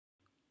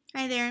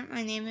Hi there,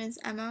 my name is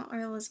Emma or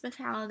Elizabeth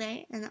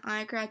Halliday, and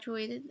I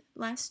graduated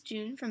last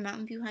June from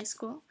Mountain View High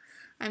School.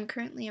 I'm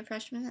currently a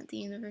freshman at the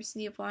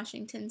University of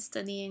Washington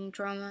studying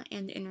drama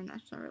and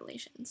international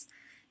relations.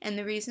 And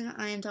the reason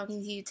I am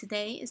talking to you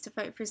today is to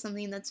fight for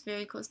something that's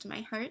very close to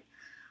my heart.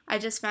 I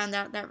just found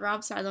out that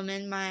Rob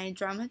Seitelman, my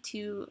drama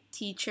 2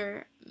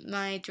 teacher,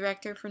 my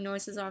director for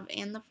Noises Off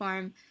and The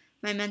Farm,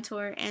 my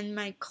mentor, and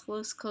my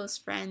close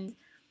friend,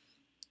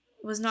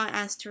 was not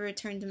asked to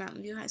return to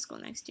Mountain View High School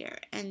next year,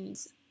 and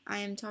I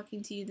am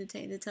talking to you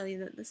today to tell you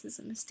that this is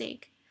a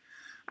mistake.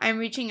 I am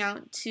reaching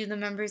out to the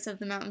members of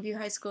the Mountain View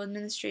High School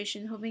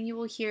administration, hoping you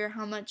will hear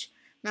how much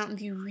Mountain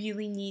View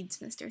really needs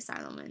Mr.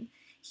 Seitelman.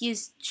 He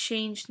has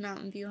changed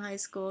Mountain View High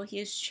School, he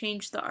has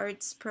changed the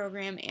arts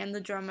program and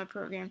the drama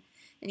program,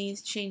 and he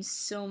has changed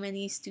so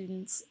many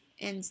students'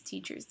 and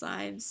teachers'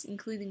 lives,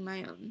 including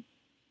my own.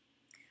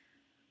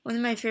 One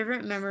of my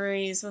favorite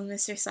memories with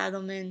Mr.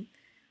 Seitelman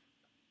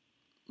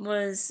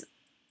was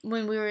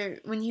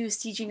when he was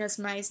teaching us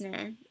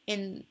Meisner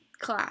in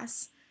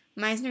class.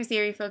 Meisner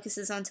theory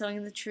focuses on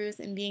telling the truth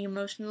and being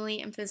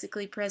emotionally and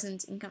physically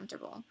present and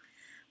comfortable.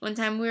 One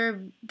time we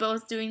were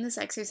both doing this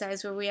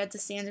exercise where we had to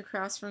stand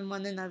across from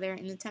one another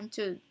and attempt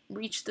to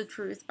reach the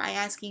truth by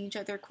asking each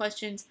other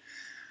questions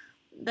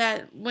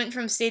that went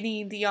from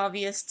stating the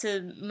obvious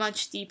to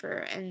much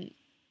deeper. And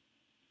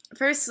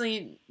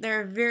firstly, there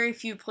are very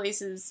few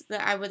places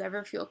that I would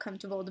ever feel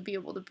comfortable to be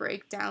able to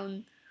break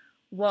down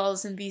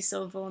walls and be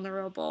so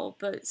vulnerable,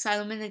 but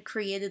Seitelman had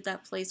created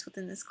that place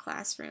within his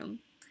classroom.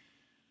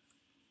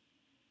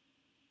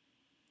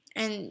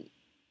 And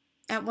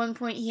at one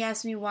point he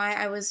asked me why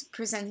I was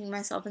presenting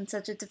myself in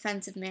such a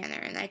defensive manner,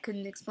 and I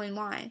couldn't explain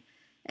why.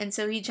 And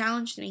so he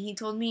challenged me. He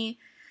told me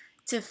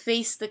to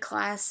face the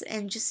class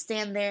and just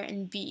stand there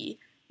and be.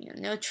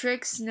 No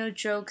tricks, no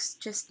jokes,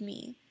 just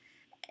me.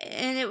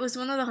 And it was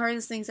one of the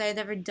hardest things I had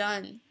ever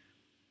done.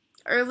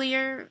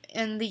 Earlier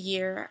in the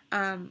year,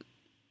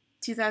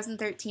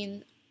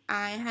 2013,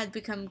 I had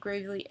become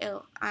gravely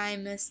ill. I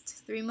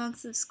missed 3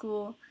 months of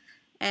school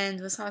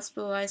and was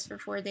hospitalized for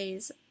 4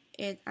 days.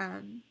 It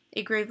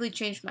gravely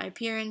changed my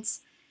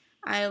appearance.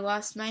 I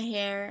lost my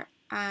hair.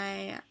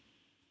 I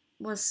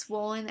was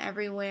swollen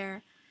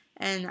everywhere,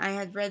 and I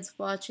had red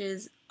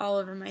splotches all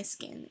over my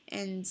skin.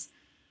 And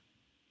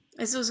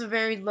this was a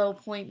very low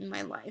point in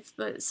my life.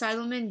 But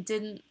Seitelman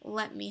didn't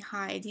let me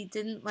hide. He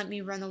didn't let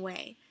me run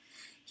away.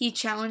 He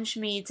challenged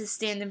me to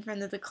stand in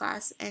front of the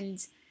class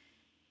and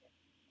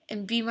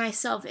be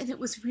myself, and it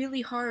was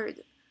really hard,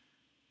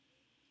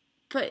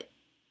 but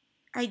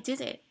I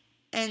did it,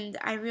 and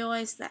I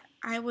realized that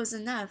I was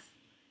enough.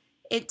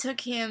 It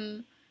took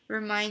him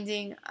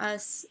reminding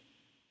us,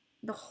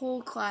 the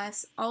whole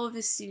class, all of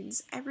his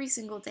students, every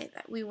single day,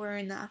 that we were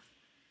enough,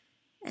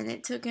 and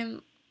it took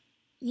him,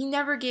 he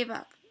never gave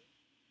up,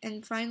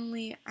 and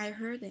finally I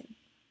heard him.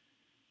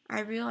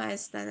 I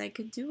realized that I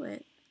could do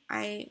it.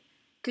 I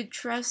could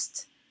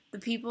trust the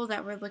people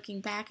that were looking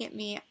back at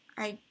me.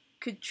 I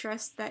could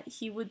trust that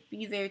he would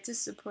be there to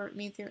support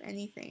me through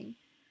anything.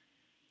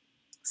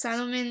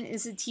 Seitelman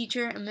is a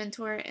teacher, a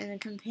mentor, and a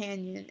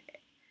companion.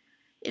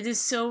 It is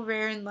so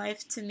rare in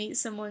life to meet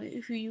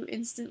someone who you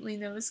instantly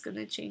know is going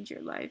to change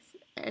your life,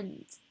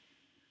 and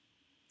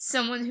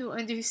someone who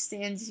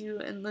understands you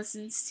and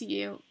listens to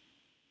you,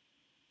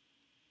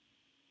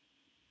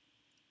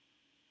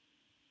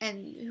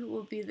 and who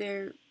will be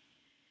there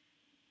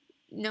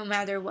no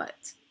matter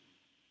what.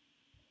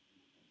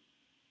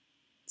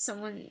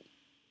 Someone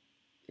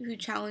who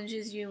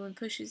challenges you and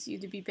pushes you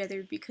to be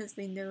better because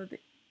they know that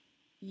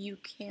you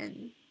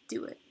can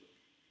do it.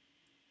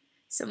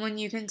 Someone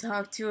you can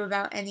talk to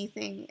about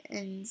anything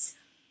and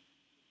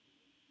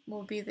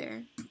will be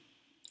there.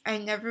 I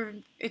never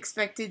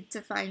expected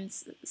to find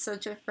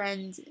such a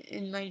friend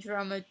in my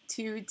drama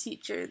 2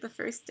 teacher the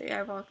first day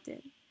I walked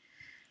in.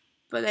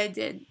 But I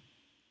did.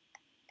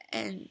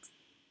 And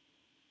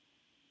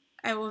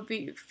I will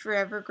be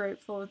forever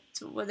grateful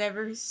to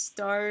whatever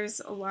stars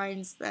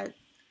aligns that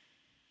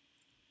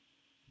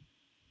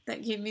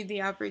gave me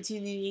the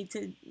opportunity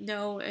to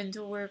know and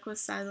to work with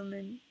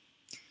Seitelman.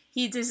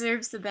 He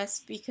deserves the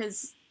best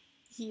because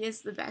he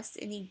is the best,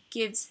 and he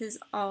gives his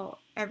all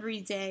every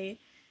day,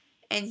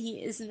 and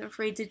he isn't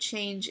afraid to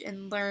change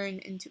and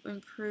learn and to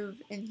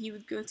improve, and he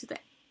would go to the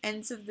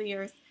ends of the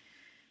earth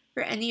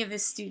for any of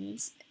his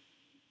students.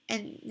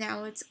 And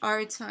now it's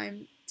our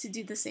time to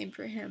do the same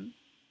for him.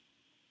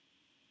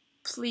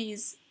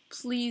 Please,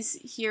 please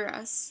hear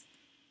us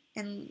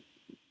and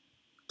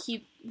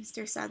keep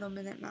Mr.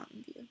 Seitelman at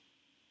Mountain View.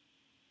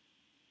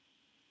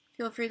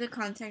 Feel free to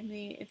contact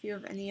me if you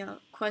have any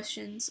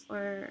questions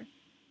or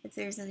if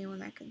there's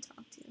anyone I can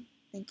talk to.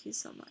 Thank you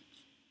so much.